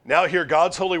Now hear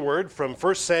God's holy word from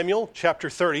 1 Samuel chapter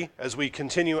 30 as we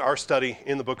continue our study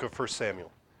in the book of 1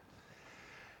 Samuel.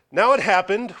 Now it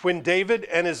happened when David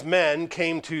and his men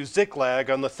came to Ziklag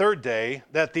on the third day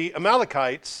that the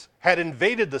Amalekites had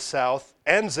invaded the south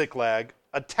and Ziklag,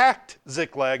 attacked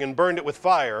Ziklag and burned it with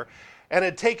fire, and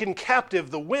had taken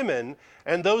captive the women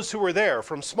and those who were there,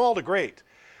 from small to great.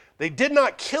 They did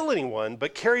not kill anyone,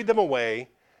 but carried them away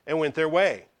and went their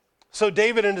way. So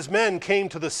David and his men came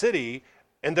to the city,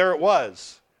 and there it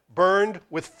was, burned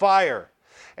with fire,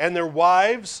 and their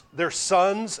wives, their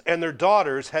sons, and their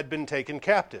daughters had been taken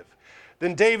captive.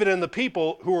 Then David and the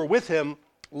people who were with him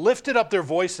lifted up their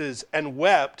voices and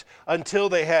wept until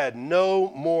they had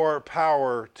no more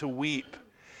power to weep.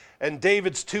 And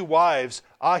David's two wives,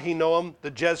 Ahinoam the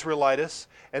Jezreelitess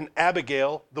and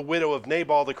Abigail, the widow of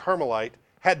Nabal the Carmelite,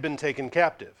 had been taken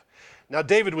captive. Now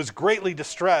David was greatly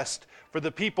distressed, for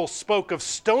the people spoke of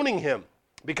stoning him,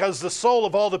 because the soul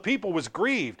of all the people was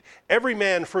grieved, every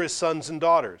man for his sons and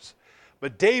daughters.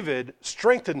 But David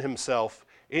strengthened himself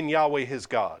in Yahweh his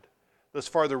God. Thus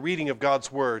far the reading of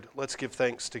God's word. Let's give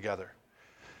thanks together.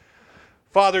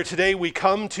 Father, today we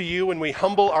come to you and we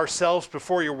humble ourselves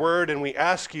before your word, and we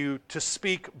ask you to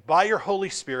speak by your Holy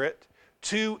Spirit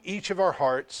to each of our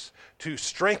hearts, to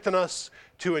strengthen us,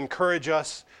 to encourage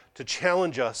us, to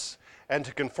challenge us, and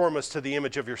to conform us to the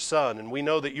image of your Son. And we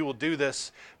know that you will do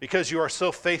this because you are so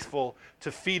faithful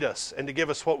to feed us and to give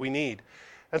us what we need.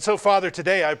 And so, Father,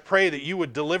 today I pray that you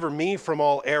would deliver me from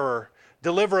all error,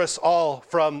 deliver us all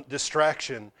from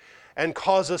distraction, and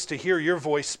cause us to hear your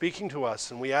voice speaking to us.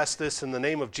 And we ask this in the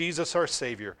name of Jesus, our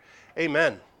Savior.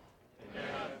 Amen.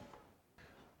 Amen.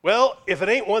 Well, if it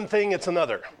ain't one thing, it's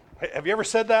another. Have you ever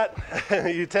said that?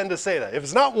 You tend to say that. If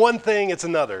it's not one thing, it's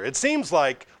another. It seems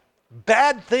like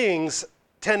bad things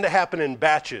tend to happen in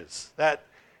batches, that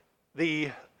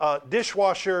the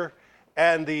dishwasher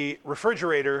and the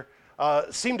refrigerator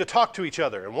seem to talk to each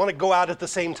other and want to go out at the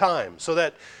same time, so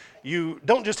that you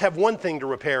don't just have one thing to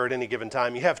repair at any given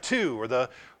time. You have two, or the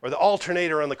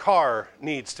alternator on the car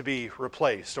needs to be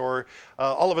replaced, or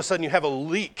all of a sudden you have a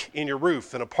leak in your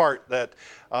roof in a part that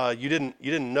you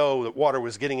didn't know that water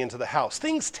was getting into the house.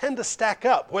 Things tend to stack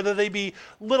up, whether they be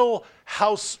little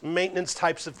house maintenance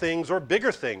types of things or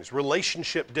bigger things,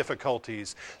 relationship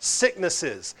difficulties,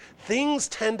 sicknesses. Things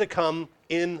tend to come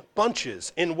in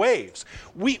bunches, in waves.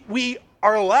 We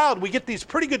get these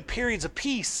pretty good periods of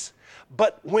peace,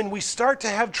 but when we start to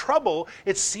have trouble,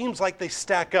 it seems like they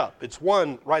stack up. It's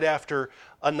one right after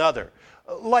another.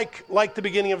 Like the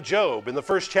beginning of Job. In the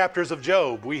first chapters of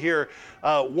Job, we hear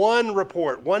one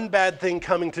report, one bad thing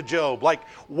coming to Job, like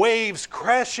waves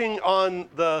crashing on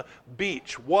the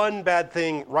beach, one bad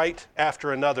thing right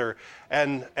after another,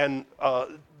 and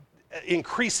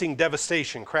increasing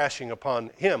devastation crashing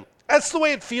upon him. That's the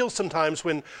way it feels sometimes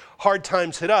when hard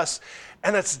times hit us,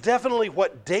 and that's definitely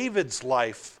what David's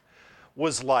life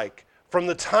was like. From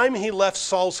the time he left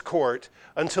Saul's court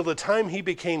until the time he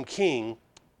became king,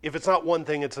 if it's not one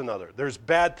thing, it's another. There's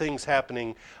bad things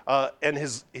happening, and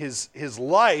his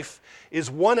life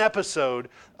is one episode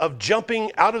of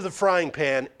jumping out of the frying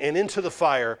pan and into the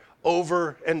fire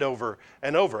over and over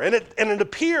and over. And it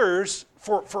appears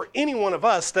for any one of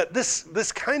us that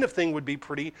this kind of thing would be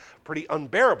pretty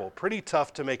unbearable, pretty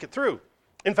tough to make it through.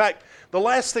 In fact, the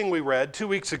last thing we read 2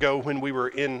 weeks ago when we were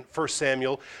in 1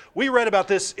 Samuel, we read about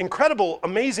this incredible,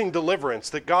 amazing deliverance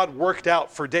that God worked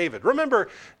out for David. Remember,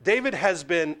 David has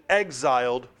been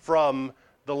exiled from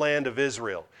the land of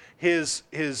Israel. His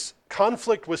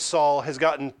conflict with Saul has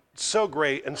gotten so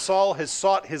great, and Saul has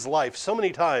sought his life so many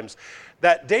times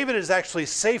that David is actually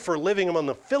safer living among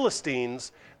the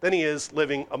Philistines than he is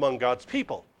living among God's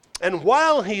people. And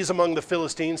while he's among the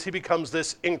Philistines, he becomes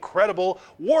this incredible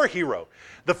war hero.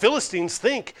 The Philistines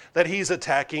think that he's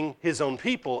attacking his own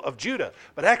people of Judah.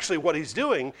 But actually what he's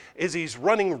doing is he's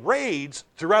running raids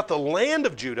throughout the land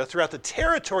of Judah, throughout the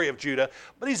territory of Judah,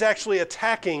 but he's actually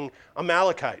attacking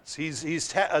Amalekites.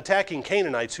 He's attacking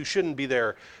Canaanites who shouldn't be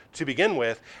there to begin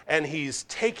with, and he's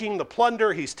taking the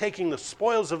plunder, he's taking the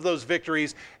spoils of those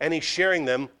victories, and he's sharing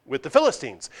them with the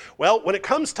Philistines. Well, when it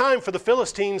comes time for the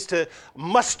Philistines to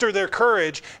muster their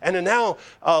courage and to now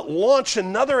launch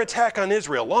another attack on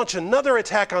Israel, launch another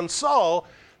attack on Saul,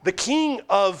 the king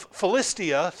of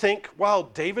Philistia think, well,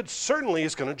 David certainly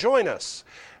is going to join us.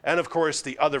 And of course,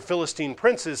 the other Philistine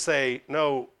princes say,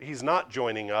 no, he's not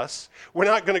joining us. We're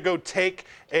not going to go take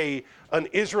an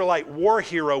Israelite war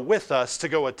hero with us to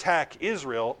go attack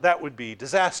Israel. That would be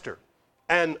disaster.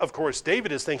 And of course,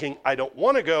 David is thinking, I don't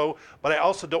want to go, but I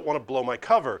also don't want to blow my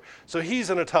cover. So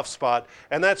he's in a tough spot.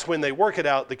 And that's when they work it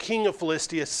out. The king of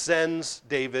Philistia sends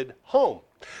David home.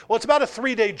 Well, it's about a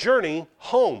 3-day journey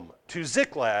home to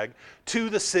Ziklag, to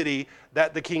the city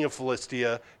that the king of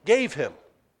Philistia gave him.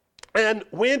 And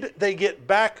when they get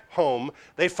back home,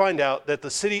 they find out that the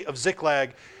city of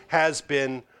Ziklag has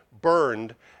been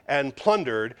burned and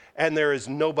plundered, and there is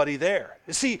nobody there.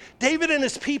 You see, David and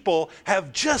his people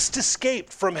have just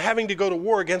escaped from having to go to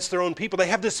war against their own people. They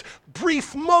have this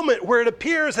brief moment where it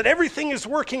appears that everything is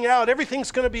working out,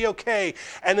 everything's going to be okay,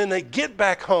 and then they get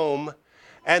back home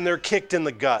and they're kicked in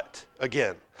the gut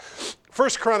again. 1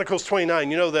 Chronicles 29,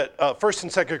 you know that 1st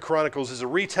and 2nd Chronicles is a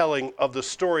retelling of the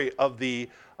story of the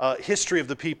history of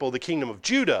the people, the kingdom of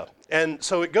Judah. And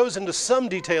so it goes into some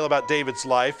detail about David's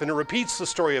life, and it repeats the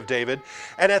story of David.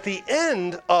 And at the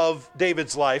end of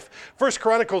David's life, 1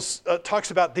 Chronicles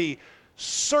talks about the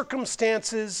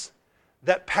circumstances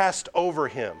that passed over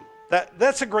him.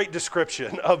 That's a great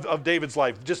description of David's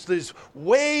life. Just these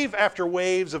wave after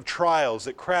waves of trials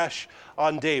that crash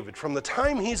on David. From the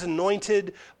time he's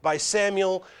anointed by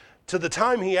Samuel to the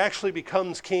time he actually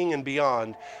becomes king and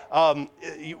beyond,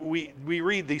 we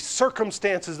read the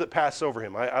circumstances that pass over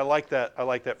him. I like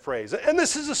that phrase. And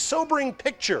this is a sobering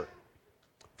picture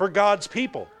for God's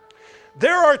people.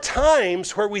 There are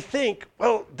times where we think,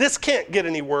 well, this can't get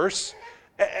any worse,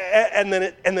 and then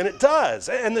it does.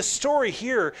 And the story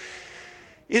here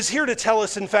is here to tell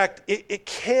us, in fact, it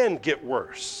can get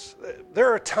worse.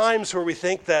 There are times where we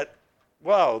think that,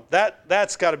 well,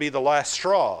 that's got to be the last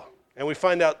straw. And we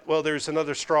find out, well, there's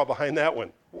another straw behind that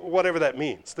one. Whatever that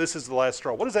means. This is the last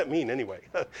straw. What does that mean anyway?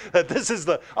 That this is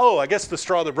I guess the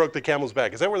straw that broke the camel's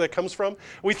back. Is that where that comes from?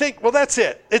 We think, well, that's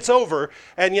it. It's over.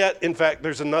 And yet, in fact,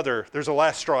 there's a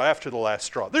last straw after the last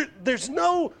straw. There's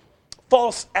no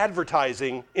false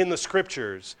advertising in the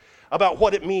scriptures about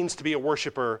what it means to be a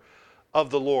worshiper of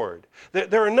the Lord.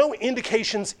 There are no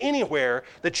indications anywhere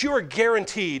that you are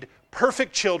guaranteed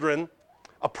perfect children,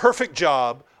 a perfect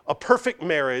job, a perfect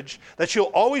marriage, that you'll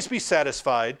always be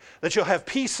satisfied, that you'll have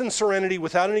peace and serenity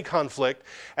without any conflict,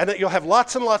 and that you'll have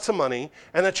lots and lots of money,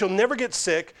 and that you'll never get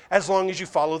sick as long as you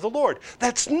follow the Lord.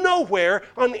 That's nowhere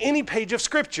on any page of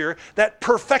Scripture that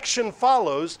perfection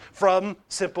follows from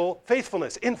simple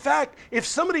faithfulness. In fact, if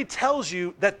somebody tells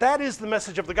you that is the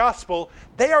message of the gospel,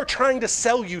 they are trying to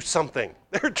sell you something.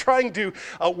 They're trying to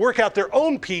work out their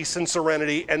own peace and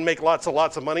serenity and make lots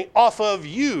of money off of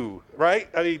you, right?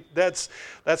 I mean, that's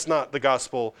not the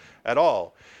gospel at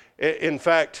all. In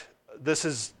fact, this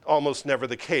is almost never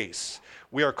the case.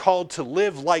 We are called to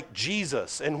live like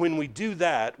Jesus, and when we do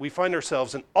that, we find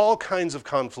ourselves in all kinds of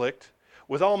conflict,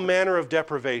 with all manner of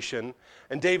deprivation,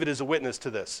 and David is a witness to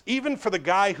this. Even for the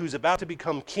guy who's about to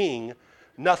become king,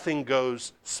 nothing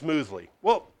goes smoothly.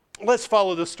 Well, let's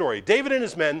follow the story. David and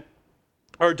his men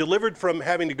are delivered from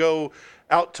having to go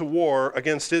out to war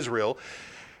against Israel.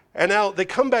 And now they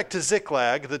come back to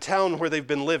Ziklag, the town where they've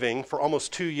been living for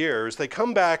almost 2 years. They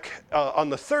come back on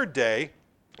the 3rd day,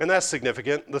 and that's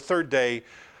significant. The 3rd day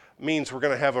means we're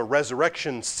going to have a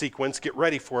resurrection sequence. Get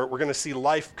ready for it. We're going to see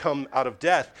life come out of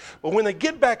death. But when they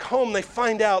get back home, they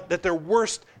find out that their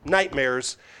worst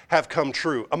nightmares have come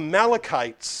true.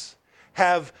 Amalekites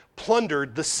have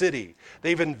plundered the city.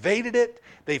 They've invaded it.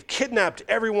 They've kidnapped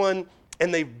everyone,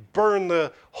 and they burn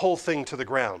the whole thing to the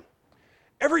ground.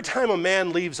 Every time a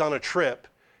man leaves on a trip,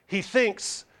 he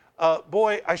thinks,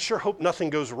 boy, I sure hope nothing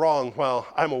goes wrong while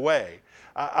I'm away.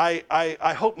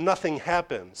 I hope nothing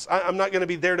happens. I'm not going to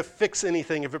be there to fix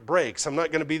anything if it breaks. I'm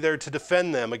not going to be there to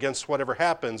defend them against whatever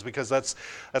happens, because that's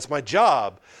my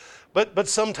job. But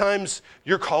sometimes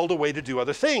you're called away to do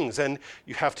other things, and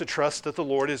you have to trust that the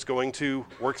Lord is going to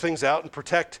work things out and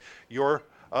protect your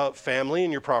family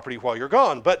and your property while you're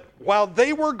gone. But while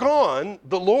they were gone,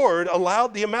 the Lord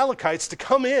allowed the Amalekites to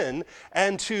come in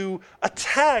and to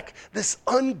attack this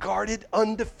unguarded,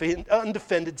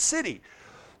 undefended city.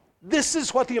 This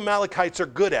is what the Amalekites are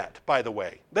good at, by the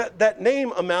way. That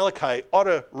name Amalekite ought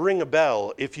to ring a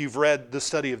bell if you've read the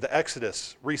study of the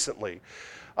Exodus recently.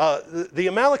 The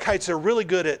Amalekites are really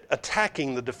good at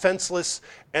attacking the defenseless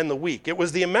and the weak. It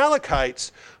was the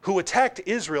Amalekites who attacked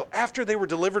Israel after they were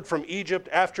delivered from Egypt,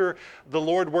 after the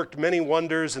Lord worked many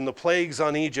wonders and the plagues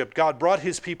on Egypt. God brought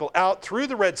his people out through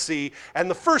the Red Sea,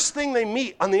 and the first thing they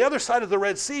meet on the other side of the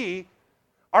Red Sea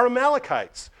are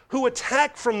Amalekites, who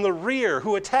attack from the rear,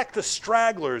 who attack the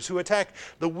stragglers, who attack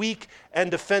the weak and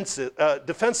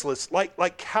defenseless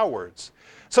like cowards.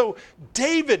 So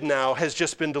David now has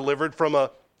just been delivered from a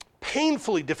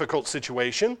painfully difficult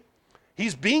situation.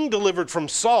 He's being delivered from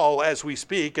Saul as we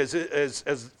speak, as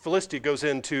Philistia goes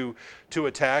in to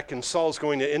attack, and Saul's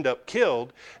going to end up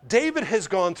killed. David has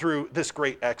gone through this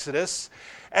great exodus,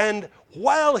 and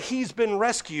while he's been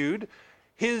rescued,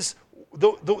 his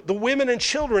the women and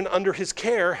children under his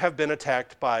care have been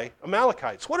attacked by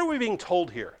Amalekites. What are we being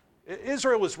told here?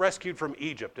 Israel was rescued from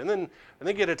Egypt and then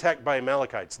get attacked by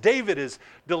Amalekites. David is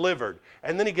delivered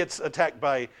and then he gets attacked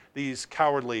by these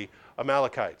cowardly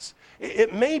Amalekites.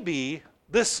 It may be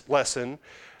this lesson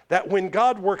that when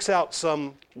God works out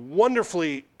some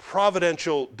wonderfully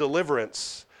providential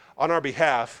deliverance on our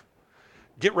behalf,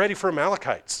 get ready for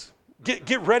Amalekites.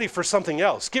 Get ready for something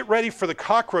else. Get ready for the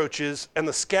cockroaches and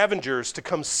the scavengers to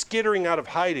come skittering out of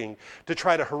hiding to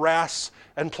try to harass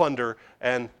and plunder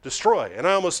and destroy. And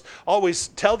I almost always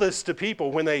tell this to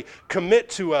people when they commit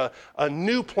to a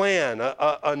new plan,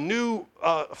 a new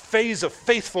phase of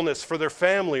faithfulness for their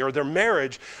family or their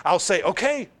marriage. I'll say,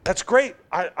 okay, that's great.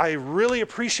 I really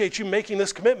appreciate you making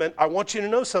this commitment. I want you to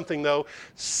know something, though.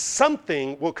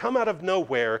 Something will come out of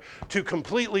nowhere to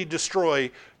completely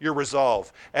destroy your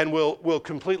resolve and will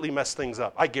completely mess things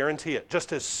up. I guarantee it.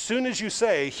 Just as soon as you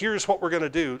say, here's what we're going to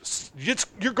do,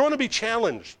 you're going to be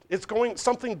challenged.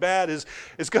 Something bad is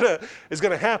going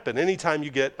to happen anytime you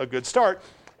get a good start.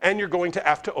 And you're going to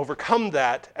have to overcome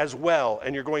that as well.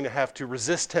 And you're going to have to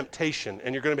resist temptation.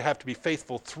 And you're going to have to be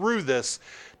faithful through this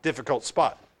difficult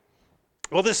spot.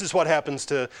 Well, this is what happens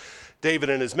to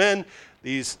David and his men.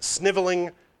 These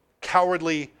sniveling,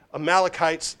 cowardly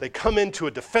Amalekites, they come into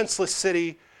a defenseless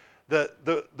city.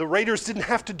 The raiders didn't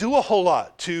have to do a whole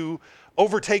lot to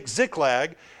overtake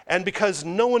Ziklag. And because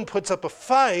no one puts up a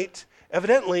fight,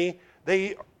 evidently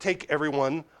they take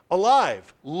everyone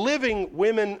alive. Living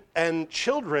women and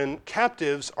children,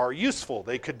 captives, are useful.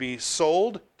 They could be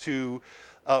sold to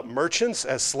merchants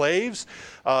as slaves.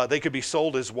 They could be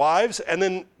sold as wives. And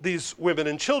then these women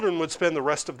and children would spend the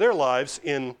rest of their lives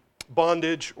in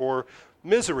bondage or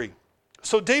misery.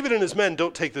 So David and his men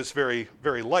don't take this very,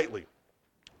 very lightly.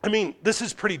 I mean, this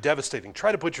is pretty devastating.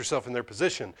 Try to put yourself in their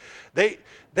position.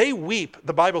 They weep,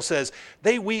 the Bible says,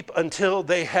 they weep until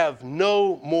they have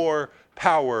no more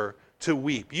power to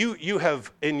weep. You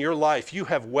have, in your life, you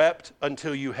have wept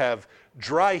until you have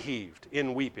dry heaved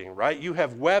in weeping, right? You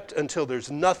have wept until there's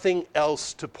nothing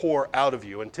else to pour out of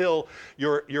you, until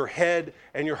your head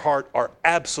and your heart are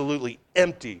absolutely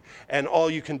empty, and all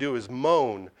you can do is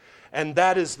moan. And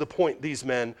that is the point these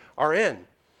men are in.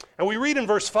 And we read in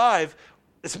verse 5,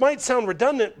 this might sound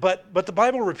redundant, but the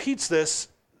Bible repeats this.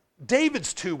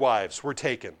 David's 2 wives were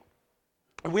taken.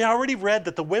 And we already read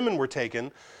that the women were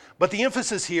taken, but the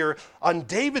emphasis here on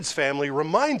David's family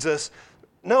reminds us,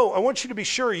 no, I want you to be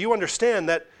sure you understand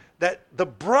that the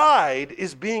bride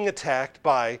is being attacked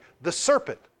by the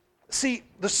serpent. See,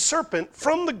 the serpent,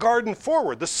 from the garden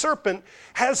forward, the serpent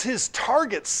has his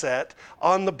target set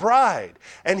on the bride,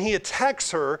 and he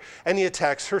attacks her, and he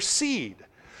attacks her seed.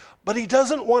 But he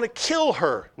doesn't want to kill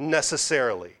her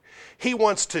necessarily. He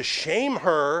wants to shame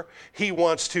her. He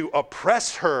wants to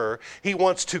oppress her. He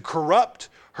wants to corrupt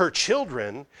her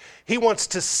children. He wants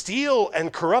to steal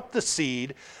and corrupt the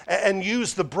seed and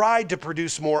use the bride to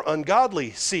produce more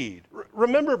ungodly seed.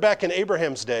 Remember back in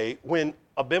Abraham's day when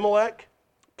Abimelech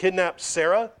kidnapped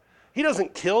Sarah? He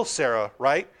doesn't kill Sarah,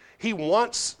 right? He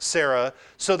wants Sarah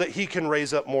so that he can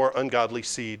raise up more ungodly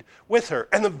seed with her.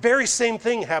 And the very same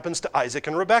thing happens to Isaac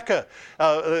and Rebekah.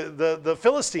 The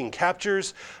Philistine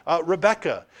captures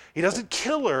Rebekah. He doesn't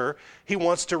kill her. He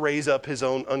wants to raise up his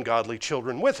own ungodly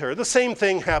children with her. The same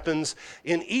thing happens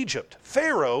in Egypt.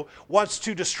 Pharaoh wants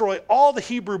to destroy all the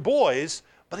Hebrew boys,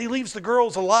 but he leaves the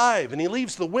girls alive and he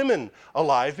leaves the women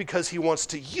alive because he wants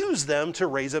to use them to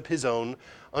raise up his own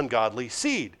ungodly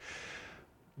seed.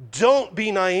 Don't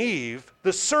be naive.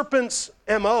 The serpent's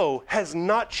MO has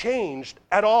not changed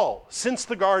at all. Since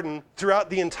the garden,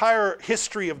 throughout the entire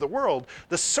history of the world,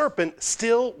 the serpent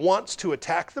still wants to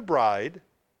attack the bride,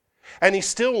 and he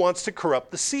still wants to corrupt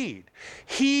the seed.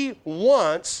 He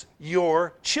wants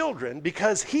your children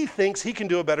because he thinks he can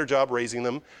do a better job raising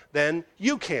them than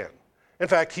you can. In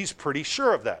fact, he's pretty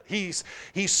sure of that. He's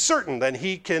certain that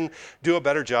he can do a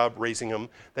better job raising them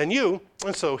than you,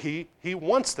 and so he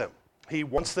wants them. He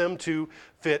wants them to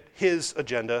fit his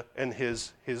agenda and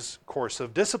his course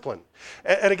of discipline.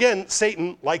 And again,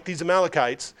 Satan, like these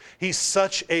Amalekites, he's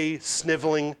such a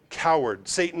sniveling coward.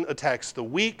 Satan attacks the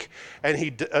weak and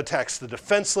he attacks the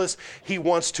defenseless. He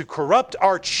wants to corrupt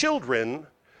our children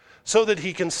so that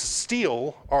he can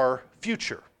steal our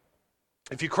future.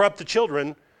 If you corrupt the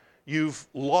children, you've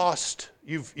lost,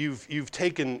 you've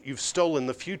stolen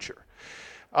the future.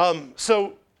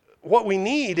 So what we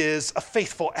need is a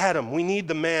faithful Adam. We need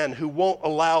the man who won't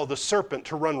allow the serpent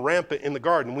to run rampant in the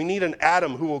garden. We need an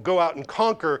Adam who will go out and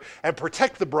conquer and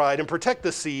protect the bride and protect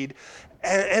the seed,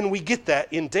 and we get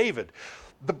that in David.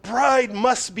 The bride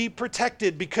must be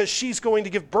protected because she's going to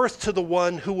give birth to the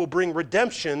one who will bring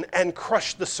redemption and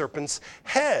crush the serpent's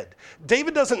head.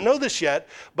 David doesn't know this yet,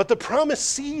 but the promised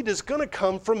seed is going to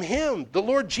come from him. The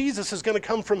Lord Jesus is going to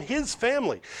come from his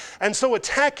family. And so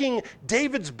attacking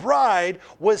David's bride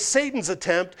was Satan's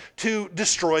attempt to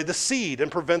destroy the seed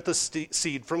and prevent the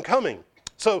seed from coming.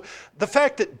 So the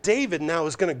fact that David now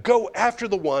is going to go after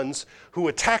the ones who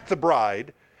attack the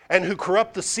bride and who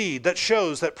corrupt the seed,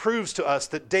 that proves to us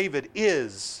that David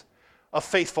is a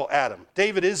faithful Adam.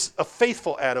 David is a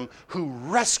faithful Adam who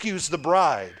rescues the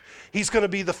bride. He's going to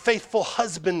be the faithful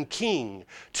husband king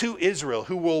to Israel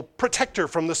who will protect her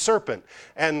from the serpent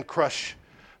and crush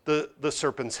the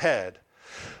serpent's head.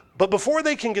 But before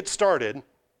they can get started,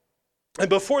 and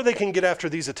before they can get after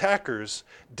these attackers,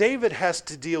 David has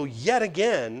to deal yet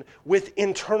again with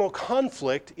internal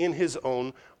conflict in his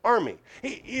own army.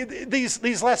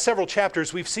 These last several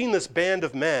chapters, we've seen this band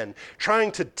of men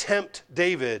trying to tempt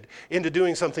David into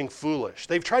doing something foolish.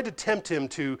 They've tried to tempt him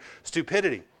to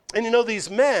stupidity. And you know, these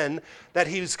men that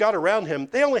he's got around him,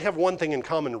 they only have one thing in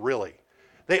common, really.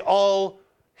 They all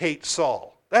hate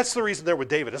Saul. That's the reason they're with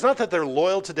David. It's not that they're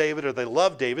loyal to David or they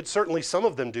love David. Certainly some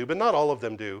of them do, but not all of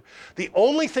them do. The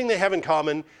only thing they have in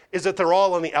common is that they're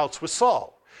all on the outs with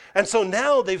Saul. And so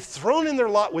now they've thrown in their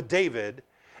lot with David,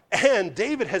 and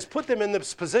David has put them in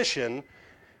this position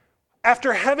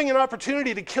after having an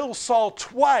opportunity to kill Saul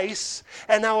twice,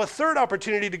 and now a third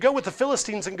opportunity to go with the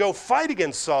Philistines and go fight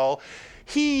against Saul.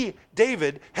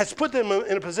 David, has put them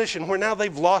in a position where now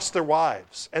they've lost their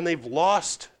wives, and they've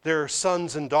lost their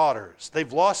sons and daughters.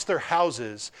 They've lost their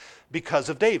houses because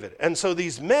of David. And so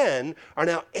these men are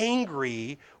now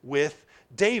angry with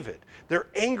David. They're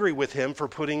angry with him for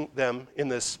putting them in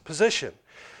this position.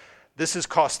 This has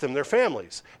cost them their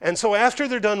families. And so after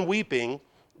they're done weeping,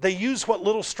 they use what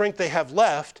little strength they have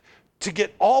left to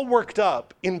get all worked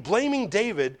up in blaming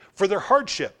David for their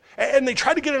hardship. And they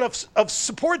try to get enough of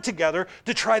support together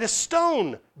to try to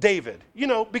stone David,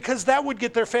 because that would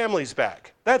get their families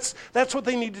back. That's what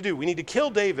they need to do. We need to kill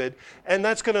David, and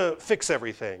that's going to fix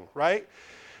everything, right?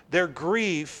 Their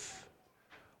grief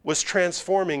was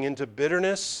transforming into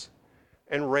bitterness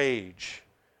and rage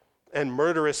and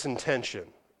murderous intention.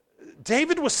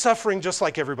 David was suffering just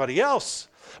like everybody else,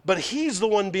 but he's the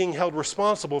one being held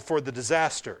responsible for the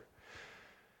disaster.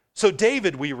 So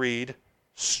David, we read,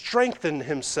 strengthened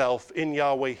himself in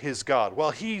Yahweh his God.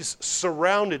 While he's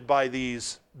surrounded by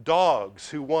these dogs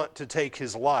who want to take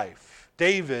his life,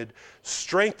 David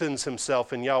strengthens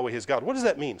himself in Yahweh his God. What does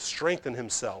that mean, strengthen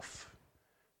himself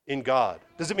in God?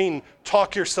 Does it mean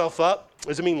talk yourself up?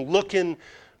 Does it mean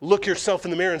look yourself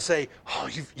in the mirror and say, oh,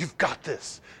 you've got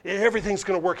this. Everything's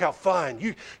going to work out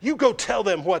fine. You go tell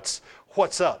them what's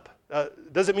up.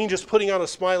 Does it mean just putting on a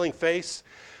smiling face?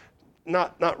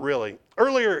 Not really.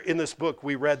 Earlier in this book,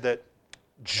 we read that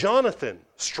Jonathan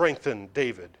strengthened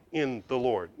David in the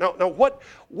Lord. Now,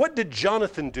 what did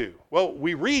Jonathan do? Well,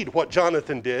 we read what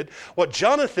Jonathan did. What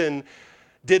Jonathan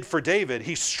did for David,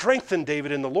 he strengthened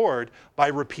David in the Lord by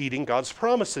repeating God's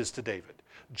promises to David.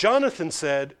 Jonathan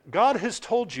said, God has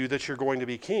told you that you're going to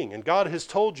be king, and God has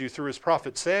told you through his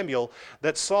prophet Samuel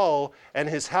that Saul and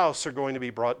his house are going to be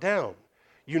brought down.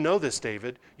 You know this,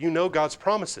 David. You know God's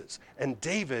promises. And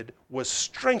David was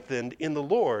strengthened in the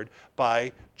Lord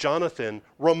by Jonathan,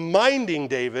 reminding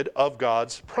David of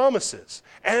God's promises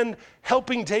and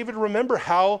helping David remember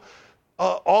how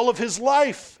all of his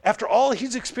life, after all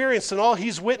he's experienced and all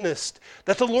he's witnessed,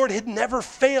 that the Lord had never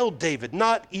failed David,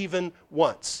 not even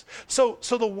once. So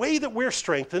the way that we're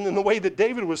strengthened and the way that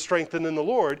David was strengthened in the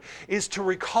Lord is to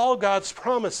recall God's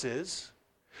promises,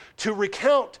 to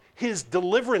recount his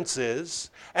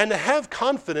deliverances, and to have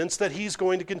confidence that he's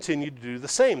going to continue to do the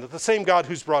same, that the same God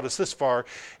who's brought us this far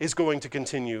is going to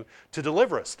continue to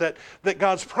deliver us, that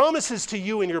God's promises to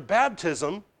you in your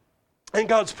baptism and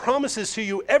God's promises to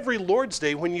you every Lord's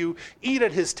Day when you eat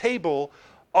at his table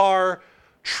are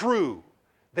true.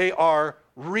 They are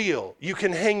real. You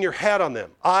can hang your hat on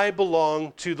them. I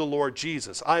belong to the Lord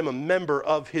Jesus. I'm a member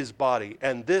of his body.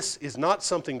 And this is not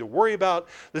something to worry about.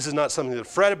 This is not something to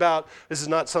fret about. This is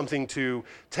not something to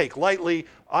take lightly.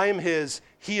 I am his.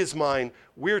 He is mine.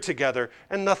 We're together.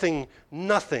 And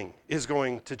nothing is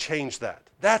going to change that.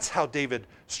 That's how David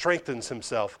strengthens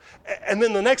himself. And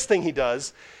then the next thing he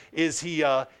does is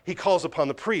he calls upon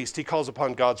the priest. He calls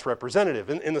upon God's representative.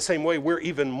 In the same way, we're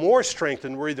even more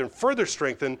strengthened, we're even further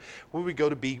strengthened when we go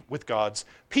to be with God's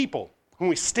people, when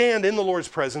we stand in the Lord's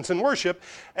presence and worship,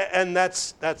 and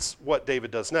that's what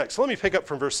David does next. So let me pick up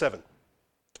from verse 7.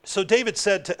 So David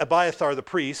said to Abiathar the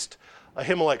priest,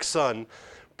 Ahimelech's son,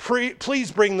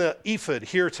 please bring the ephod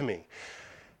here to me.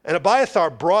 And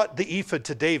Abiathar brought the ephod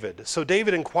to David. So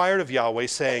David inquired of Yahweh,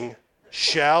 saying,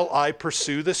 shall I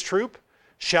pursue this troop?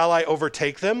 Shall I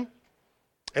overtake them?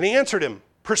 And he answered him,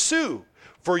 pursue,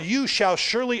 for you shall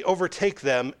surely overtake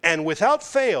them, and without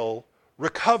fail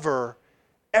recover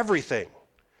everything.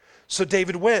 So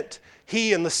David went,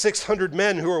 he and the 600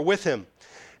 men who were with him,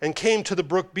 and came to the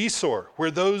brook Besor,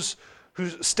 where those who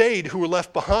stayed who were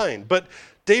left behind. But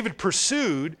David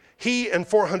pursued, he and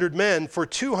 400 men, for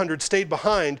 200 stayed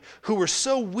behind, who were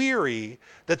so weary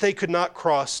that they could not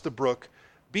cross the brook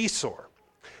Besor.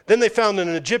 Then they found an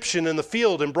Egyptian in the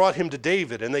field and brought him to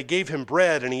David, and they gave him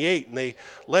bread, and he ate, and they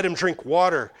let him drink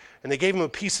water, and they gave him a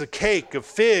piece of cake of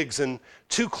figs and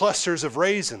 2 clusters of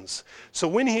raisins. So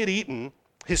when he had eaten,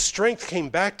 his strength came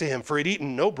back to him, for he had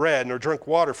eaten no bread nor drunk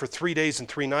water for 3 days and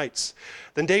 3 nights.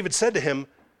 Then David said to him,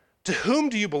 to whom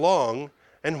do you belong,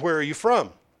 and where are you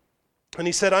from? And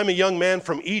he said, I'm a young man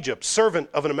from Egypt, servant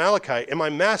of an Amalekite, and my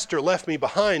master left me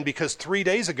behind because 3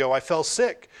 days ago I fell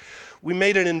sick. We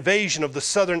made an invasion of the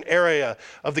southern area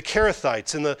of the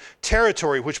Kerethites in the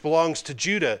territory which belongs to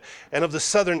Judah, and of the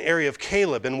southern area of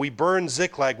Caleb, and we burned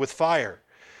Ziklag with fire.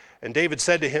 And David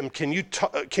said to him, can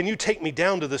you take me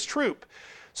down to this troop?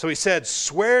 So he said,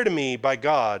 swear to me by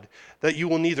God that you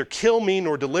will neither kill me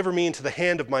nor deliver me into the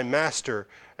hand of my master,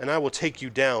 and I will take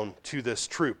you down to this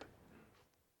troop.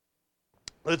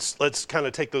 Let's kind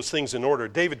of take those things in order.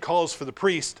 David calls for the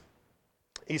priest.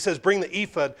 He says, bring the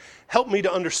ephod, help me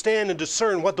to understand and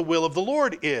discern what the will of the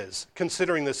Lord is,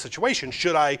 considering this situation.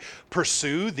 Should I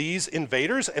pursue these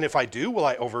invaders? And if I do, will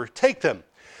I overtake them?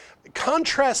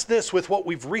 Contrast this with what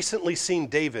we've recently seen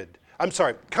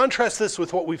contrast this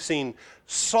with what we've seen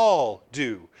Saul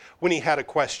do when he had a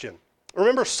question.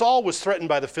 Remember, Saul was threatened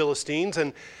by the Philistines,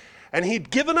 and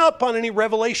he'd given up on any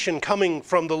revelation coming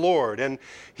from the Lord. And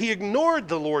he ignored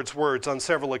the Lord's words on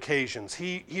several occasions.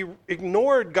 He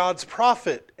ignored God's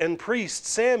prophet and priest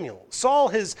Samuel. Saul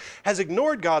has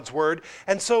ignored God's word.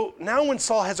 And so now when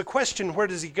Saul has a question, where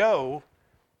does he go?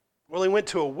 Well, he went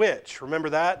to a witch. Remember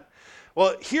that?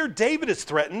 Well, here David is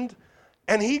threatened,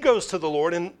 and he goes to the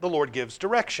Lord, and the Lord gives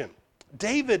direction.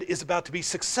 David is about to be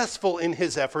successful in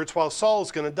his efforts while Saul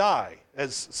is going to die,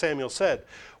 as Samuel said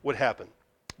would happen.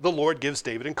 The Lord gives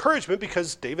David encouragement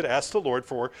because David asked the Lord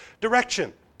for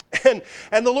direction. And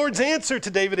the Lord's answer to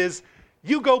David is,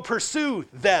 you go pursue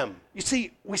them. You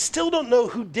see, we still don't know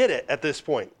who did it at this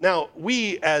point. Now,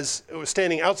 we, as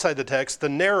standing outside the text, the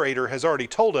narrator has already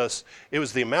told us it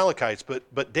was the Amalekites,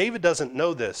 but David doesn't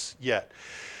know this yet.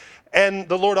 And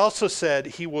the Lord also said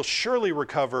he will surely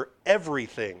recover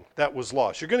everything that was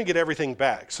lost. You're going to get everything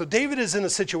back. So David is in a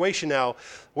situation now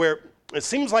where it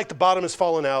seems like the bottom has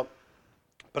fallen out.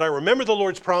 But I remember the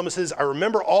Lord's promises. I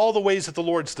remember all the ways that the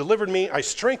Lord's delivered me. I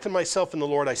strengthen myself in the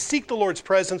Lord. I seek the Lord's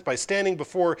presence by standing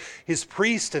before his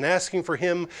priest and asking for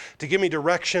him to give me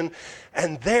direction.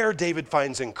 And there David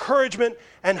finds encouragement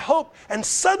and hope. And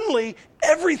suddenly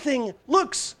everything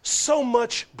looks so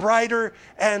much brighter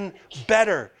and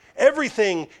better.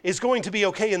 Everything is going to be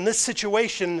okay in this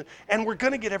situation, and we're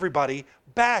going to get everybody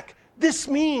back. This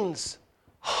means,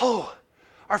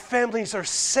 our families are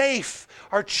safe.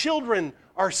 Our children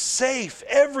are safe.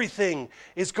 Everything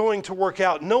is going to work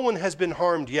out. No one has been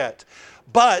harmed yet.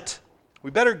 But we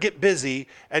better get busy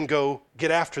and go get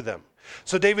after them.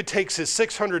 So David takes his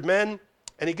 600 men,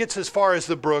 and he gets as far as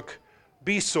the brook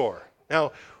Besor.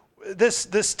 Now,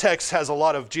 this text has a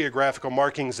lot of geographical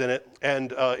markings in it,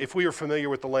 and if we were familiar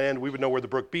with the land, we would know where the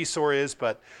brook Besor is,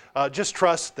 but just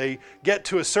trust, they get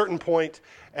to a certain point,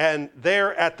 and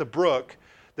there at the brook,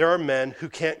 there are men who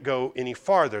can't go any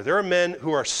farther. There are men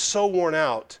who are so worn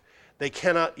out, they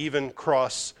cannot even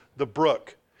cross the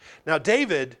brook. Now,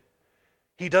 David,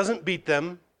 he doesn't beat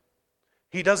them.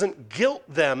 He doesn't guilt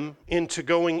them into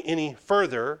going any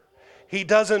further. He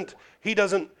doesn't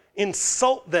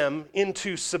insult them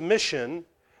into submission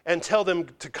and tell them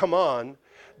to come on.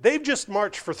 They've just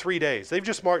marched for 3 days. They've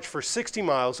just marched for 60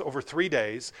 miles over 3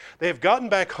 days. They have gotten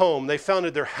back home. They found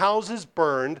their houses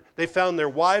burned. They found their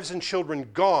wives and children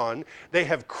gone. They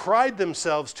have cried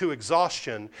themselves to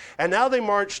exhaustion. And now they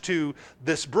march to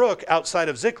this brook outside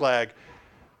of Ziklag,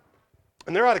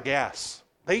 and they're out of gas.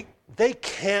 They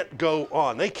can't go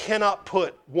on. They cannot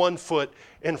put one foot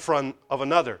in front of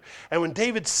another. And when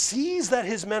David sees that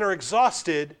his men are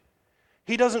exhausted,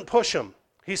 he doesn't push them.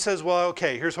 He says, well,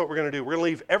 okay, here's what we're going to do. We're going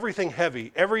to leave everything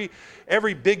heavy, every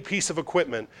big piece of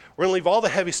equipment. We're going to leave all the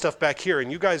heavy stuff back here,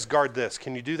 and you guys guard this.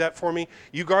 Can you do that for me?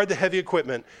 You guard the heavy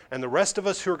equipment, and the rest of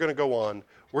us who are going to go on,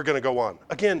 we're going to go on.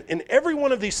 Again, in every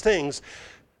one of these things,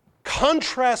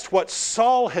 Contrast what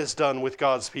Saul has done with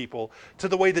God's people to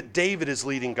the way that David is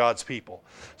leading God's people.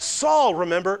 Saul,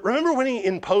 remember when he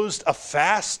imposed a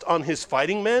fast on his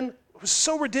fighting men? It was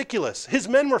so ridiculous. His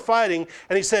men were fighting,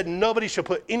 and he said nobody shall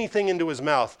put anything into his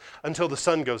mouth until the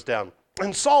sun goes down.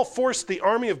 And Saul forced the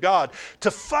army of God to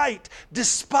fight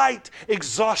despite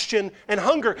exhaustion and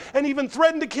hunger, and even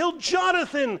threatened to kill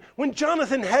Jonathan when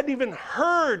Jonathan hadn't even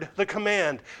heard the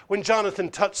command, when Jonathan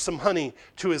touched some honey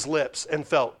to his lips and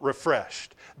felt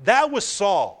refreshed. That was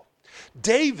Saul.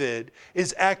 David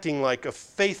is acting like a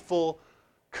faithful,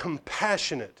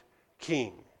 compassionate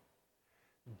king.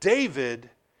 David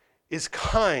is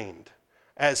kind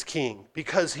as king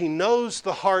because he knows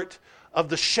the heart of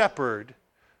the shepherd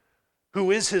who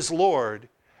is his Lord,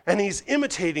 and he's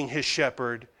imitating his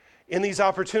shepherd in these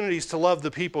opportunities to love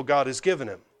the people God has given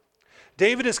him.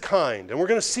 David is kind, and we're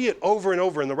going to see it over and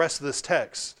over in the rest of this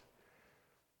text.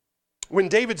 When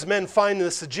David's men find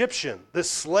this Egyptian, this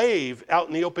slave out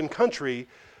in the open country,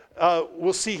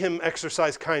 we'll see him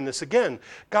exercise kindness again.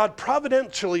 God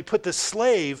providentially put this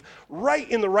slave right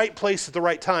in the right place at the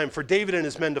right time for David and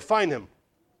his men to find him.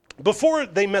 Before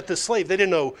they met this slave, they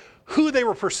didn't know who they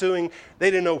were pursuing.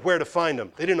 They didn't know where to find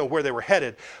him. They didn't know where they were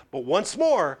headed. But once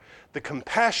more, the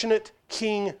compassionate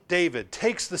King David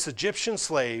takes this Egyptian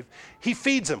slave. He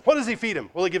feeds him. What does he feed him?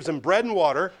 Well, he gives him bread and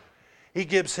water. He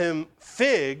gives him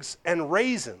figs and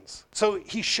raisins. So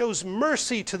he shows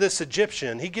mercy to this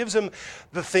Egyptian. He gives him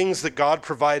the things that God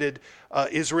provided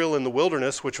Israel in the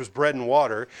wilderness, which was bread and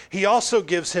water. He also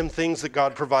gives him things that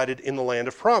God provided in the land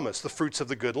of promise, the fruits of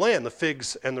the good land, the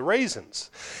figs and the raisins.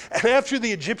 And after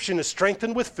the Egyptian is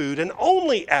strengthened with food, and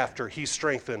only after he's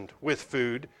strengthened with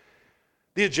food,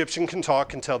 the Egyptian can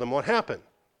talk and tell them what happened.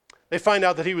 They find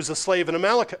out that he was a slave of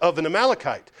an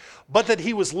Amalekite, but that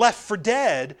he was left for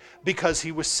dead because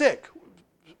he was sick.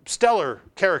 Stellar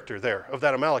character there of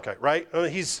that Amalekite, right?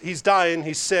 He's dying,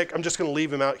 he's sick. I'm just going to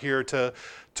leave him out here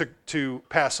to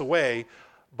pass away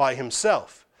by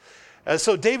himself.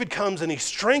 So David comes and he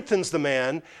strengthens the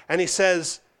man, and he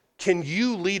says, can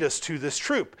you lead us to this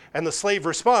troop? And the slave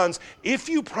responds, if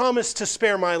you promise to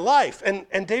spare my life.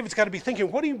 And David's got to be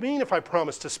thinking, what do you mean if I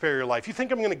promise to spare your life? You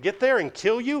think I'm going to get there and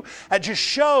kill you? That just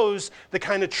shows the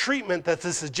kind of treatment that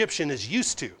this Egyptian is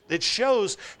used to. It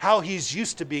shows how he's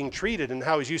used to being treated and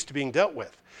how he's used to being dealt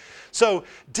with. So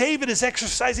David is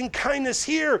exercising kindness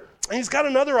here, and he's got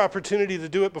another opportunity to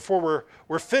do it before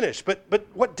we're finished. But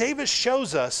what David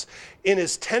shows us in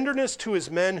his tenderness to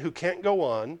his men who can't go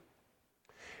on,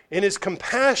 in his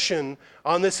compassion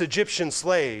on this Egyptian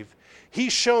slave,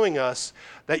 he's showing us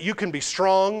that you can be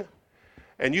strong,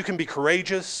 and you can be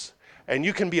courageous, and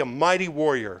you can be a mighty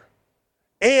warrior,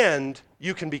 and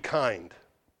you can be kind.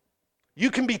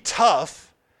 You can be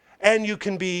tough, and you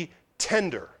can be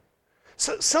tender.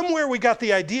 So somewhere we got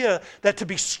the idea that to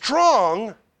be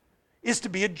strong is to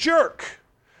be a jerk.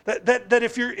 That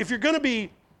if you're going to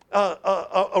be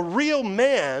a real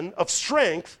man of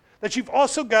strength, that you've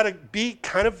also got to be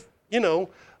kind of,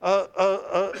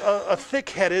 a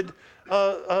thick-headed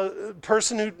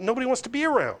person who nobody wants to be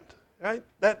around, right?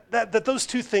 That those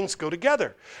two things go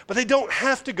together. But they don't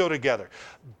have to go together.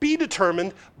 Be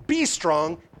determined, be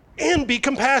strong, and be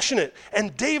compassionate.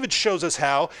 And David shows us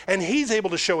how, and he's able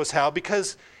to show us how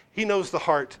because he knows the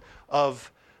heart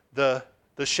of the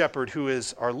shepherd who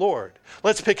is our Lord.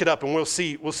 Let's pick it up, and we'll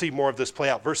see more of this play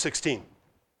out. Verse 16.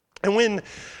 And when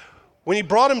he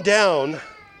brought him down,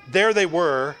 there they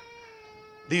were,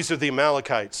 these are the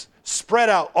Amalekites, spread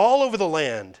out all over the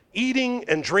land, eating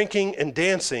and drinking and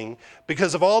dancing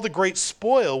because of all the great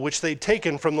spoil which they'd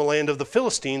taken from the land of the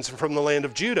Philistines and from the land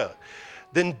of Judah.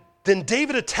 Then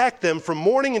David attacked them from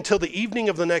morning until the evening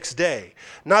of the next day.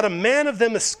 Not a man of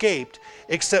them escaped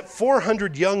except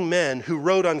 400 young men who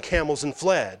rode on camels and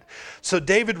fled. So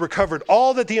David recovered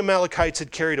all that the Amalekites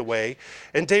had carried away,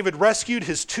 and David rescued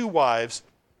his 2 wives,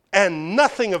 and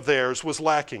nothing of theirs was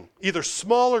lacking, either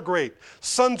small or great,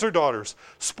 sons or daughters,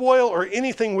 spoil or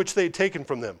anything which they had taken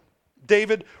from them.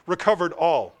 David recovered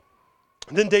all.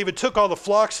 Then David took all the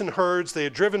flocks and herds they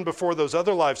had driven before those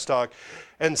other livestock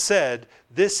and said,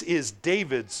 this is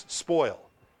David's spoil.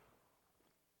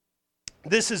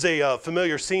 This is a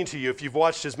familiar scene to you if you've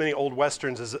watched as many old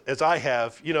Westerns as I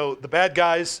have. You know, the bad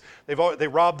guys, they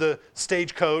rob the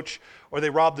stagecoach, or they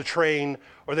rob the train,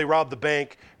 or they rob the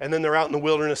bank, and then they're out in the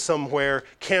wilderness somewhere,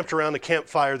 camped around a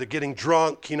campfire, they're getting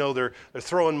drunk, they're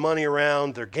throwing money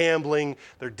around, they're gambling,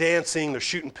 they're dancing, they're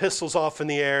shooting pistols off in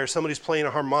the air, somebody's playing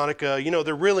a harmonica,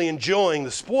 they're really enjoying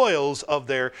the spoils of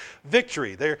their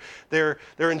victory. They're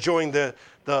enjoying the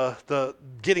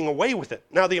getting away with it.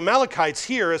 Now the Amalekites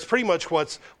here is pretty much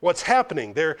what's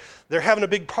happening. They're having a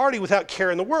big party without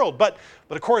care in the world. But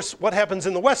of course, what happens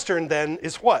in the Western then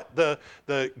is what? The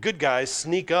good guys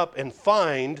sneak up and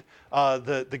find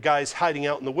the guys hiding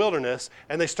out in the wilderness,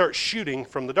 and they start shooting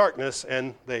from the darkness,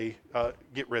 and they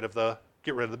get rid of the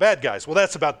bad guys. Well,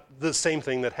 that's about the same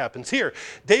thing that happens here.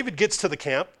 David gets to the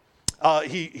camp.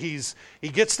 He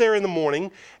gets there in the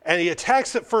morning, and he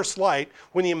attacks at first light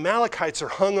when the Amalekites are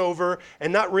hungover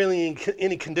and not really in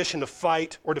any condition to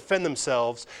fight or defend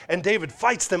themselves, and David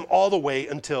fights them all the way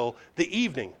until the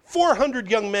evening. 400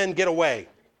 young men get away.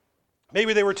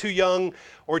 Maybe they were too young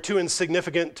or too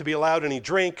insignificant to be allowed any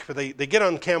drink, but they get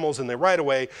on camels and they ride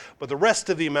away, but the rest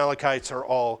of the Amalekites are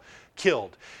all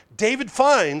killed. David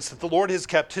finds that the Lord has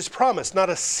kept his promise. Not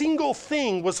a single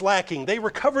thing was lacking. They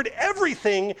recovered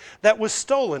everything that was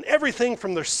stolen, everything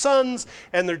from their sons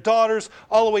and their daughters,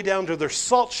 all the way down to their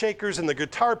salt shakers and their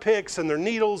guitar picks and their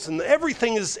needles, and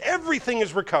everything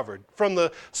is recovered, from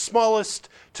the smallest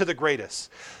to the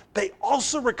greatest. They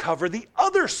also recover the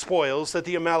other spoils that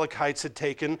the Amalekites had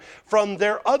taken from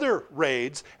their other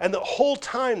raids and the whole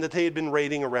time that they had been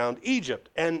raiding around Egypt.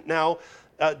 And now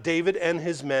David and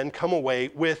his men come away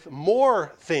with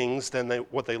more things than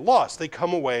what they lost. They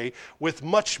come away with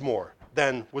much more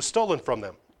than was stolen from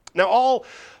them. Now,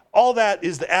 all that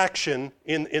is the action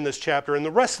in this chapter, and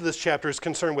the rest of this chapter is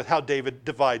concerned with how David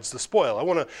divides the spoil. I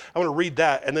want to read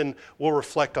that, and then we'll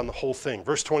reflect on the whole thing.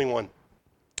 Verse 21.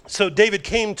 So David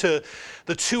came to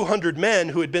the 200 men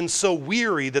who had been so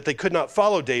weary that they could not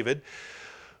follow David,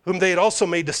 whom they had also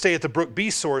made to stay at the brook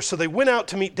Besor. So they went out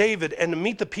to meet David and to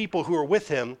meet the people who were with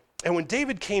him. And when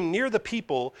David came near the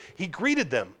people, he greeted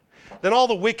them. Then all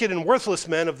the wicked and worthless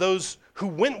men of those who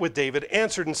went with David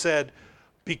answered and said,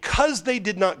 "Because they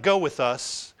did not go with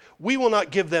us, we will not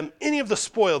give them any of the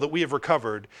spoil that we have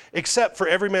recovered, except for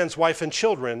every man's wife and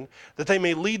children, that they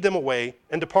may lead them away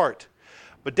and depart."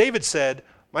 But David said,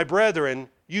 "My brethren,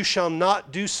 you shall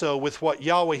not do so with what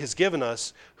Yahweh has given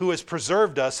us, who has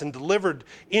preserved us and delivered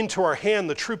into our hand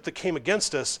the troop that came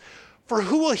against us. For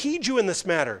who will heed you in this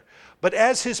matter? But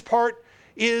as his part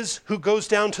is who goes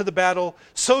down to the battle,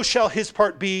 so shall his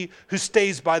part be who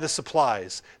stays by the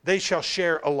supplies. They shall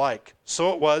share alike."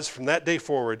 So it was from that day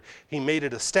forward, he made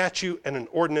it a statute and an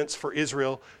ordinance for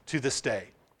Israel to this day.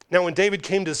 Now when David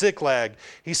came to Ziklag,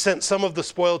 he sent some of the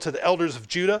spoil to the elders of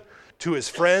Judah, to his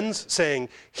friends, saying,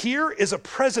 "Here is a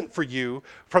present for you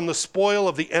from the spoil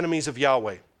of the enemies of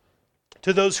Yahweh.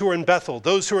 To those who are in Bethel,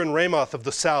 those who are in Ramoth of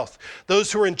the south,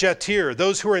 those who are in Jatir,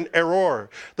 those who are in Eror,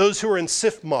 those who are in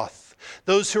Siphmoth,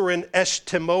 those who are in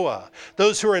Eshtemoa,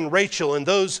 those who are in Rachel, and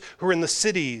those who are in the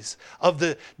cities of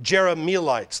the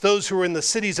Jerahmeelites, those who are in the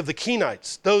cities of the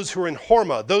Kenites, those who are in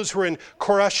Hormah, those who are in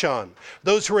Korashan,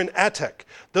 those who are in Atek,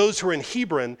 those who are in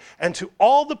Hebron, and to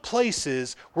all the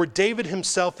places where David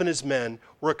himself and his men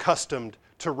were accustomed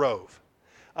to rove."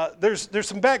 There's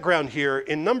some background here.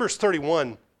 In Numbers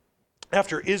 31,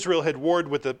 after Israel had warred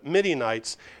with the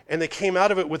Midianites and they came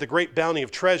out of it with a great bounty of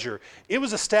treasure, it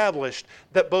was established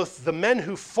that both the men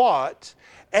who fought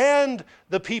and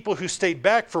the people who stayed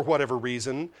back for whatever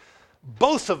reason,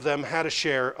 both of them had a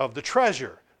share of the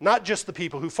treasure. Not just the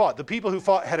people who fought. The people who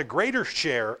fought had a greater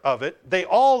share of it. They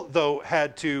all, though,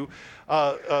 had to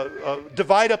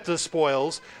divide up the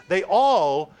spoils. They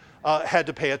all had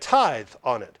to pay a tithe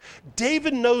on it.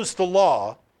 David knows the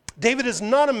law. David is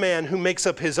not a man who makes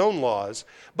up his own laws,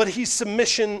 but he's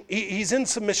in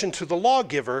submission to the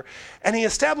lawgiver, and he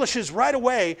establishes right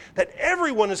away that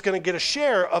everyone is going to get a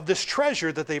share of this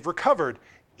treasure that they've recovered,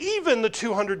 even the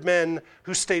 200 men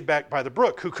who stayed back by the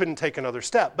brook, who couldn't take another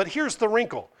step. But here's the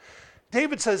wrinkle.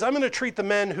 David says, "I'm going to treat the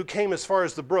men who came as far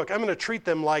as the brook, I'm going to treat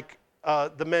them like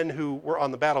the men who were on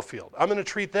the battlefield. I'm going to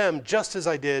treat them just as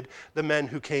I did the men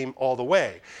who came all the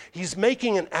way." He's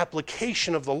making an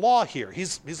application of the law here.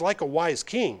 He's like a wise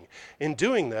king in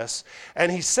doing this,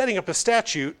 and he's setting up a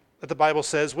statute that the Bible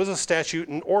says was a statute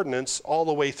and ordinance all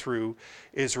the way through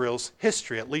Israel's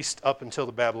history, at least up until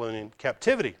the Babylonian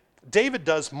captivity. David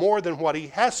does more than what he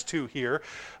has to here.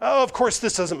 Of course,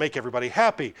 this doesn't make everybody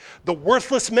happy. The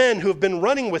worthless men who have been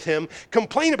running with him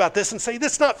complain about this and say,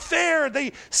 "This is not fair.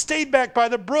 They stayed back by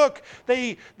the brook.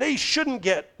 They shouldn't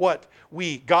get what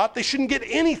we got. They shouldn't get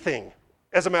anything.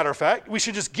 As a matter of fact, we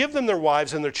should just give them their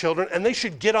wives and their children, and they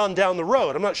should get on down the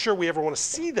road. I'm not sure we ever want to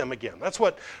see them again." That's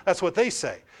what they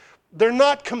say. They're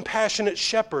not compassionate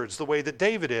shepherds the way that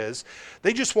David is.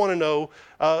 They just want to know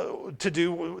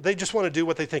they just want to do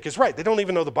what they think is right. They don't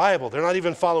even know the Bible. They're not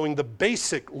even following the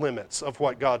basic limits of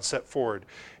what God set forward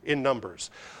in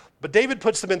Numbers. But David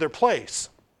puts them in their place.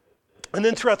 And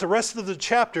then throughout the rest of the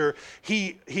chapter,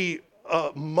 he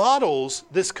models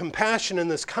this compassion and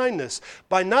this kindness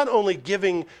by not only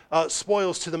giving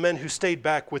spoils to the men who stayed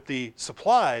back with the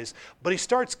supplies, but he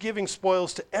starts giving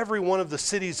spoils to every one of the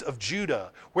cities of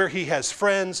Judah where he has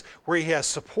friends, where he has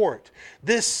support.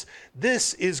 This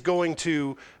is going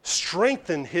to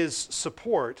strengthen his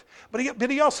support. But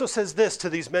he also says this to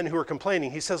these men who are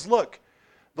complaining. He says, look,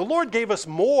 the Lord gave us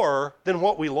more than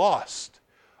what we lost.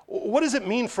 What does it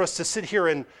mean for us to sit here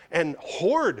and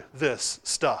hoard this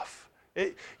stuff?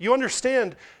 You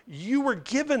understand, you were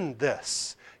given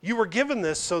this. You were given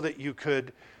this so that you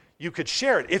could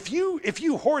share it. If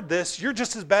you hoard this, you're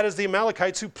just as bad as the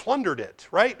Amalekites who plundered it,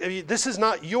 right? I mean, this is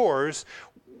not yours.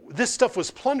 This stuff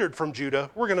was plundered from Judah.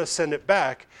 We're going to send it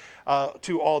back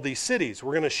to all these cities.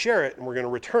 We're going to share it and we're going to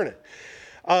return it.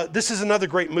 This is another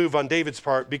great move on David's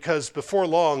part because before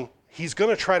long, he's going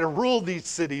to try to rule these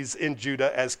cities in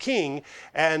Judah as king,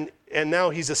 and now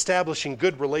he's establishing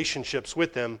good relationships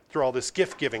with them through all this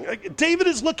gift giving. David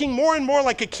is looking more and more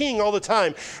like a king all the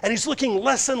time, and he's looking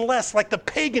less and less like the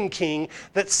pagan king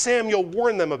that Samuel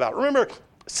warned them about. Remember,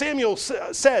 Samuel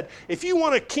said, if you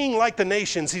want a king like the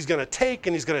nations, he's going to take,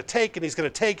 and he's going to take, and he's going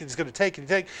to take, and he's going to take, and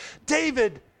take.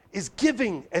 David is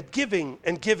giving and giving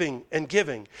and giving and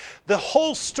giving. The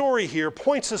whole story here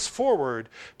points us forward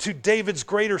to David's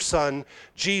greater son,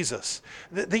 Jesus.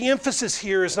 The emphasis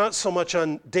here is not so much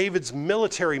on David's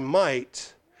military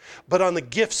might, but on the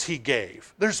gifts he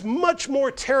gave. There's much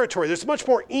more territory, there's much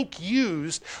more ink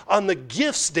used on the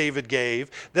gifts David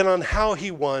gave than on how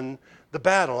he won the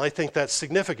battle. I think that's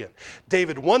significant.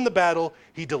 David won the battle,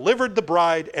 he delivered the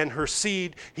bride and her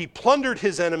seed, he plundered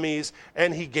his enemies,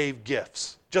 and he gave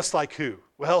gifts. Just like who?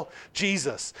 Well,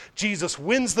 Jesus. Jesus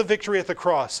wins the victory at the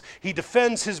cross. He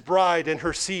defends his bride and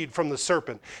her seed from the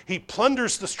serpent. He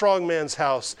plunders the strong man's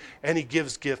house, and he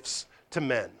gives gifts to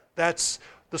men. That's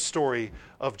the story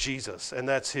of Jesus, and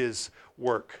that's his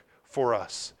work for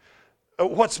us.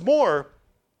 What's more,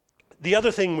 the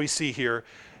other thing we see here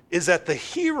is that the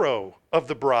hero of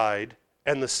the bride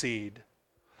and the seed,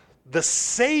 the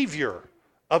savior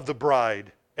of the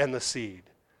bride and the seed,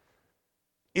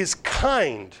 is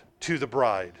kind to the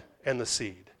bride and the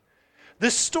seed.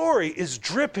 This story is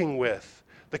dripping with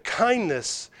the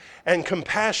kindness and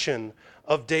compassion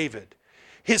of David.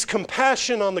 His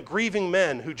compassion on the grieving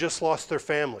men who just lost their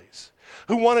families,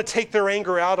 who want to take their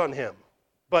anger out on him,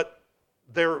 but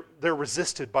they're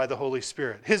resisted by the Holy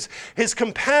Spirit. His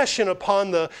compassion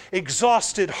upon the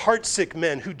exhausted, heartsick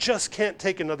men who just can't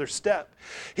take another step.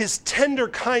 His tender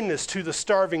kindness to the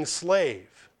starving slave.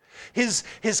 His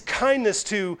kindness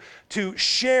to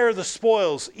share the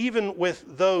spoils even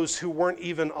with those who weren't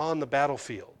even on the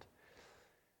battlefield.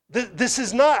 This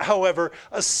is not, however,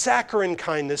 a saccharine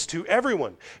kindness to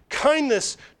everyone.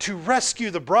 Kindness to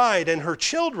rescue the bride and her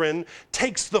children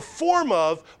takes the form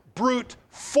of brute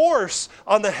force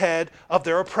on the head of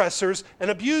their oppressors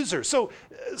and abusers.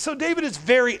 So David is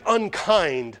very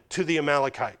unkind to the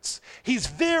Amalekites. He's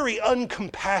very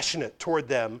uncompassionate toward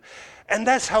them. And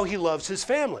that's how he loves his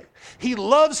family. He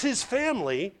loves his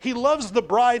family. He loves the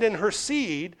bride and her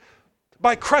seed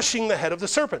by crushing the head of the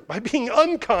serpent, by being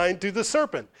unkind to the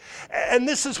serpent. And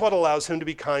this is what allows him to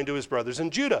be kind to his brothers in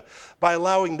Judah. By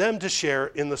allowing them to share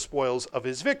in the spoils of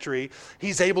his victory,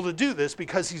 he's able to do this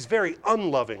because he's very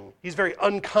unloving. He's very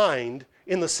unkind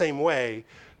in the same way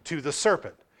to the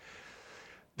serpent.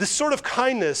 This sort of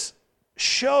kindness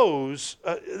shows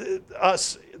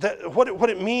us that what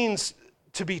it means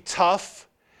to be tough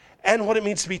and what it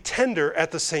means to be tender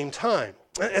at the same time.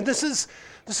 And this is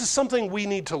something we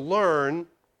need to learn,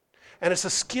 and it's a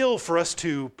skill for us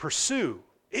to pursue.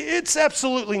 It's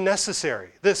absolutely necessary.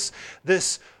 This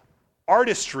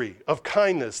artistry of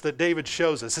kindness that David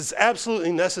shows us is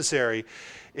absolutely necessary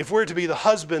if we're to be the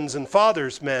husbands and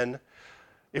fathers, men,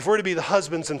 if we're to be the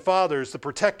husbands and fathers, the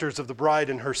protectors of the bride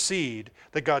and her seed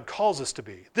that God calls us to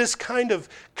be. This kind of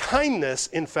kindness,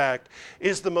 in fact,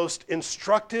 is the most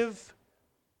instructive,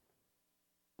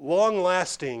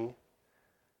 long-lasting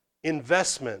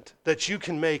investment that you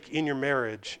can make in your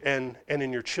marriage and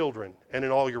in your children and in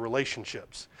all your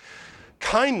relationships.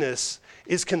 Kindness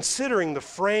is considering the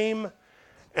frame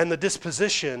and the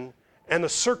disposition and the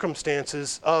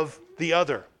circumstances of the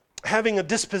other. Having a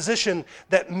disposition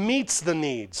that meets the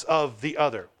needs of the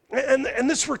other. And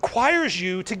this requires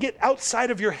you to get outside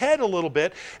of your head a little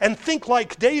bit and think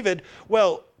like David,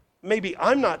 well, maybe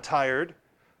I'm not tired,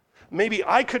 maybe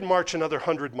I could march another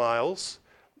 100 miles.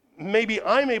 Maybe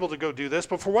I'm able to go do this,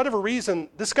 but for whatever reason,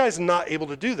 this guy's not able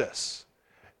to do this.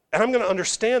 And I'm going to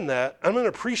understand that. I'm going to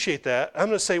appreciate that. I'm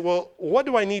going to say, well, what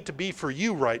do I need to be for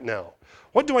you right now?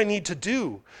 What do I need to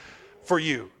do for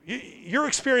you? You're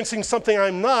experiencing something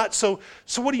I'm not, so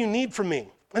what do you need from me?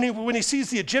 And when he sees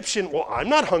the Egyptian, well, I'm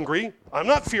not hungry. I'm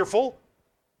not fearful.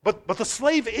 But the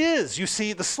slave is, you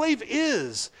see, the slave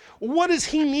is. What does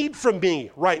he need from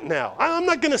me right now? I'm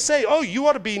not going to say, oh, you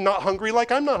ought to be not hungry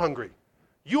like I'm not hungry.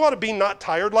 You ought to be not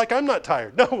tired like I'm not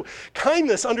tired. No,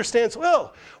 kindness understands,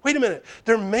 well, wait a minute.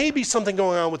 There may be something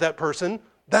going on with that person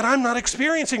that I'm not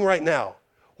experiencing right now.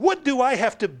 What do I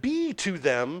have to be to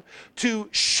them to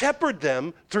shepherd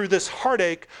them through this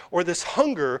heartache or this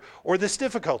hunger or this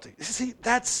difficulty? You see,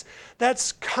 that's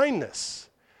kindness.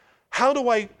 How do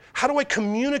I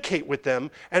communicate with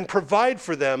them and provide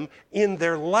for them in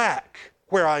their lack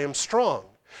where I am strong?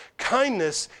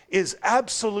 Kindness is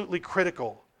absolutely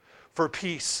critical for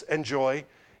peace and joy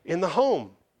in the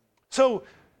home. So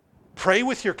pray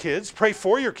with your kids, pray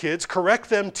for your kids, correct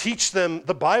them, teach them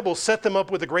the Bible, set them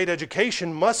up with a great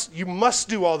education. You must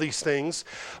do all these things.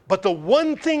 But the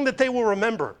one thing that they will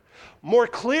remember more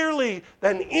clearly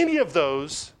than any of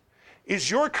those is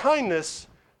your kindness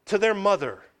to their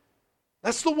mother.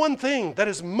 That's the one thing that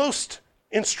is most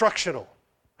instructional.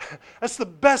 That's the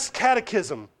best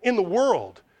catechism in the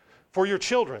world for your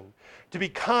children, to be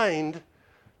kind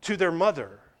to their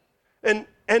mother. And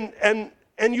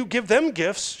you give them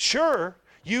gifts, sure.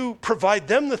 You provide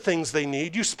them the things they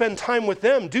need. You spend time with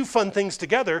them, do fun things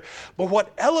together. But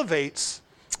what elevates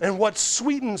and what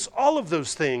sweetens all of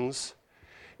those things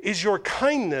is your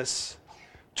kindness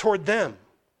toward them.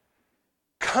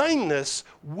 Kindness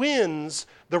wins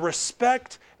the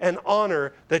respect and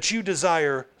honor that you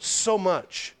desire so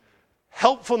much.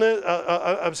 Hatefulness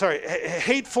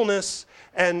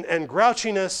and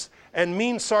grouchiness and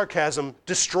mean sarcasm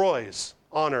destroys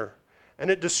honor, and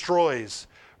it destroys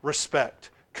respect.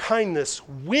 Kindness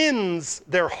wins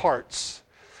their hearts.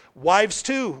 Wives,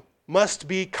 too, must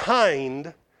be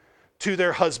kind to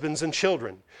their husbands and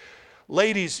children.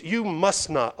 Ladies, you must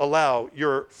not allow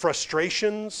your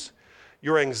frustrations,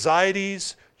 your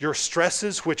anxieties, your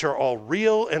stresses, which are all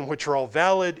real and which are all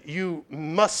valid, you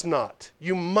must not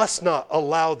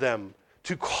allow them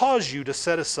to cause you to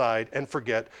set aside and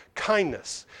forget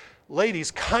kindness.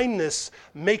 Ladies, kindness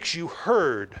makes you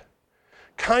heard.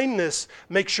 Kindness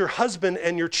makes your husband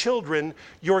and your children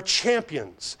your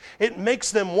champions. It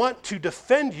makes them want to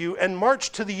defend you and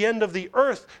march to the end of the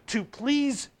earth to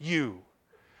please you.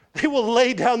 They will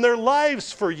lay down their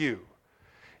lives for you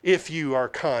if you are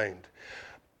kind.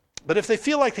 But if they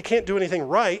feel like they can't do anything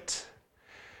right,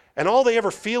 and all they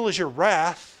ever feel is your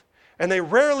wrath, and they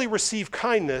rarely receive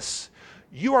kindness,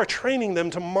 you are training them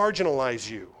to marginalize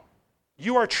you.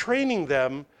 You are training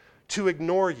them to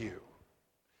ignore you.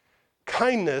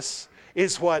 Kindness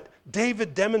is what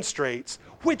David demonstrates,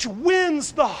 which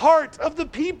wins the heart of the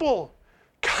people.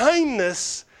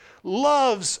 Kindness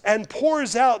loves and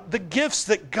pours out the gifts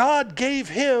that God gave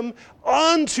him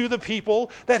onto the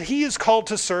people that he is called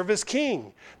to serve as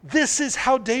king. This is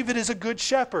how David is a good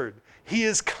shepherd. He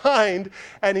is kind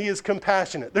and he is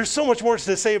compassionate. There's so much more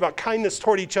to say about kindness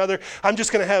toward each other. I'm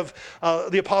just going to have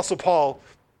the Apostle Paul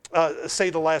say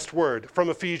the last word from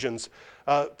Ephesians.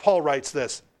 Paul writes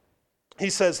this. He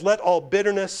says, "Let all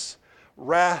bitterness,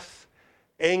 wrath,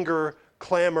 anger,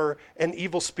 clamor, and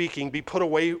evil speaking be put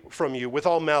away from you with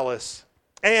all malice,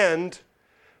 and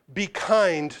be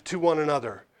kind to one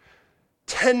another,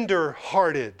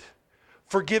 tender-hearted,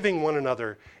 forgiving one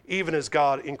another, even as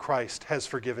God in Christ has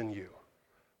forgiven you."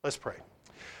 Let's pray.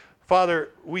 Father,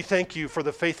 we thank you for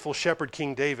the faithful shepherd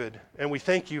King David, and we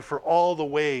thank you for all the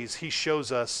ways he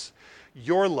shows us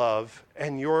your love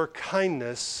and your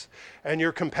kindness and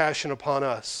your compassion upon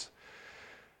us.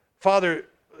 Father,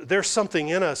 there's something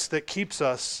in us that keeps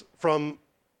us from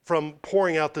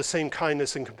pouring out the same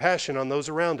kindness and compassion on those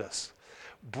around us.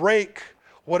 Break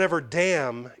whatever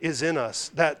dam is in us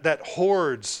that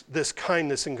hoards this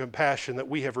kindness and compassion that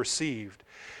we have received.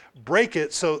 Break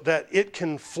it so that it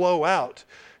can flow out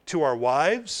to our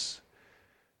wives,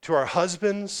 to our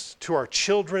husbands, to our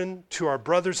children, to our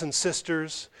brothers and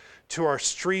sisters, to our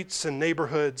streets and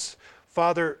neighborhoods.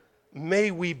 Father, may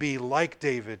we be like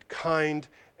David, kind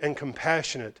and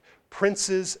compassionate,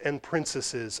 princes and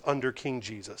princesses under King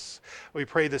Jesus. We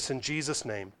pray this in Jesus'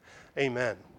 name. Amen.